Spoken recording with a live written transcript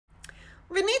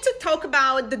We need to talk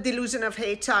about the delusion of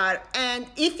HR, and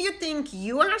if you think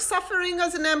you are suffering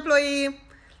as an employee,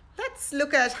 let's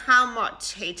look at how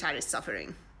much HR is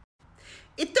suffering.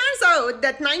 It turns out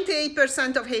that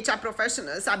 98% of HR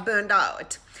professionals are burned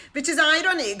out, which is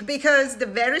ironic because the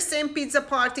very same pizza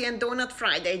party and donut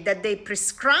Friday that they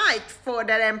prescribed for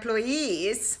their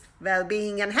employees'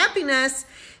 well-being and happiness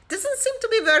doesn't seem to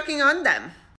be working on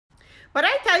them. But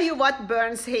I tell you what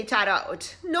burns HR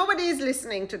out. Nobody is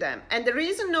listening to them. And the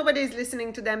reason nobody is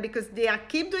listening to them because they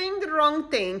keep doing the wrong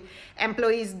thing.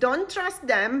 Employees don't trust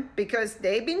them because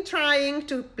they've been trying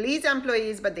to please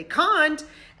employees, but they can't.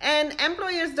 And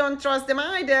employers don't trust them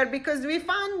either because we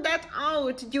found that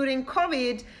out during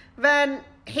COVID when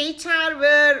HR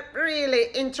were really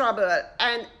in trouble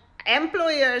and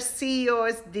employers,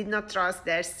 CEOs did not trust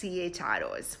their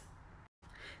CHROs.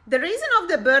 The reason of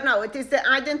the burnout is the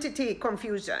identity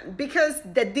confusion because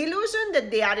the delusion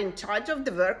that they are in charge of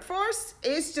the workforce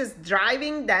is just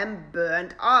driving them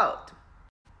burned out.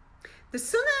 The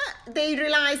sooner they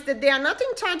realize that they are not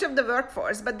in charge of the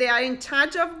workforce, but they are in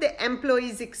charge of the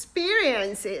employees'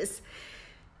 experiences,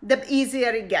 the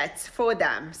easier it gets for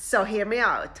them. So hear me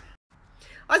out.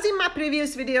 As in my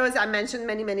previous videos, I mentioned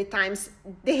many times,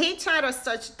 the HR as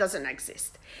such doesn't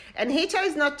exist. And HR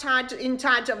is not in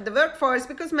charge of the workforce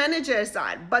because managers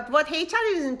are. But what HR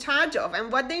is in charge of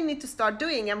and what they need to start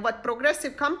doing and what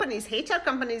progressive companies, HR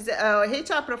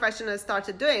professionals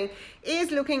started doing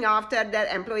is looking after their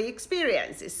employee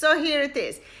experiences. So here it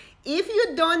is. If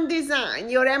you don't design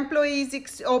your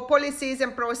employees or policies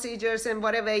and procedures and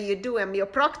whatever you do and your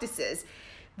practices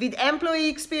with employee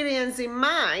experience in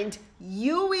mind,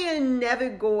 you will never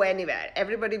go anywhere.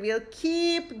 Everybody will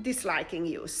keep disliking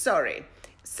you. Sorry.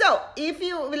 So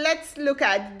let's look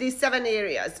at these 7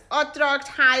 areas: attract,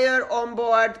 hire,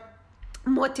 onboard,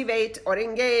 motivate or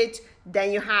engage.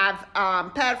 Then you have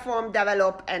perform,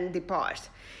 develop, and depart.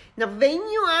 Now, when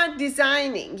you are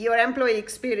designing your employee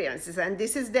experiences, and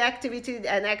this is the activity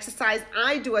and exercise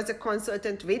I do as a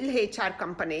consultant with HR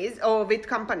companies or with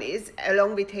companies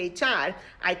along with HR,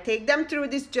 I take them through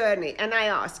this journey and I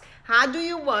ask, how do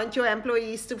you want your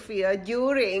employees to feel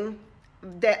during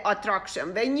the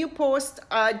attraction? When you post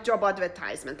a job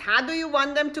advertisement, how do you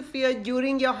want them to feel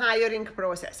during your hiring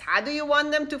process? How do you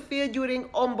want them to feel during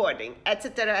onboarding,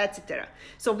 etc., etc.?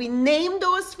 So we name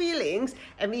those feelings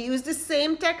and we use the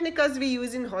same technique as we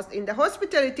use in the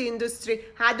hospitality industry.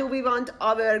 How do we want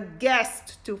our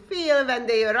guests to feel when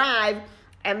they arrive?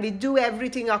 And we do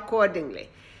everything accordingly.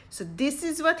 So this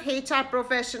is what HR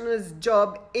professionals'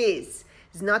 job is.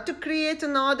 It's not to create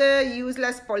another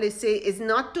useless policy. It's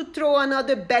not to throw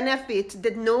another benefit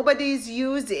that nobody is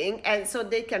using and so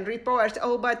they can report,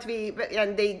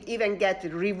 and they even get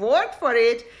reward for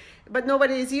it, but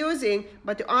nobody is using.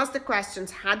 But to ask the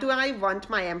questions, how do I want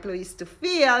my employees to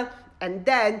feel? And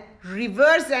then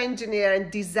reverse engineer and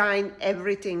design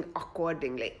everything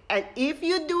accordingly. And if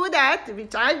you do that,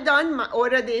 which I've done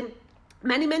already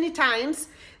many times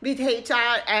with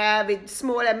HR, with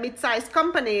small and mid-sized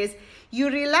companies, you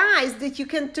realize that you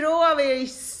can throw away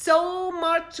so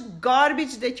much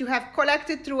garbage that you have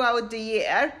collected throughout the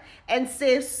year and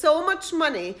save so much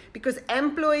money because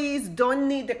employees don't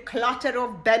need the clutter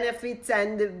of benefits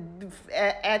and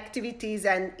activities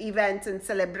and events and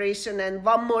celebration and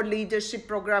one more leadership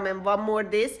program and one more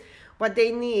this. What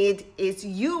they need is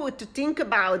you to think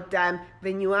about them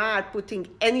when you are putting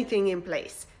anything in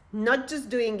place, not just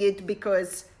doing it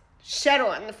because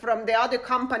Sharon from the other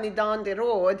company down the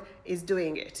road is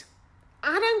doing it.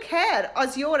 I don't care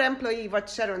as your employee what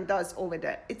Sharon does over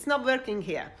there. It's not working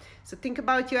here. So think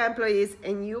about your employees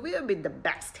and you will be the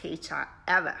best HR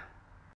ever.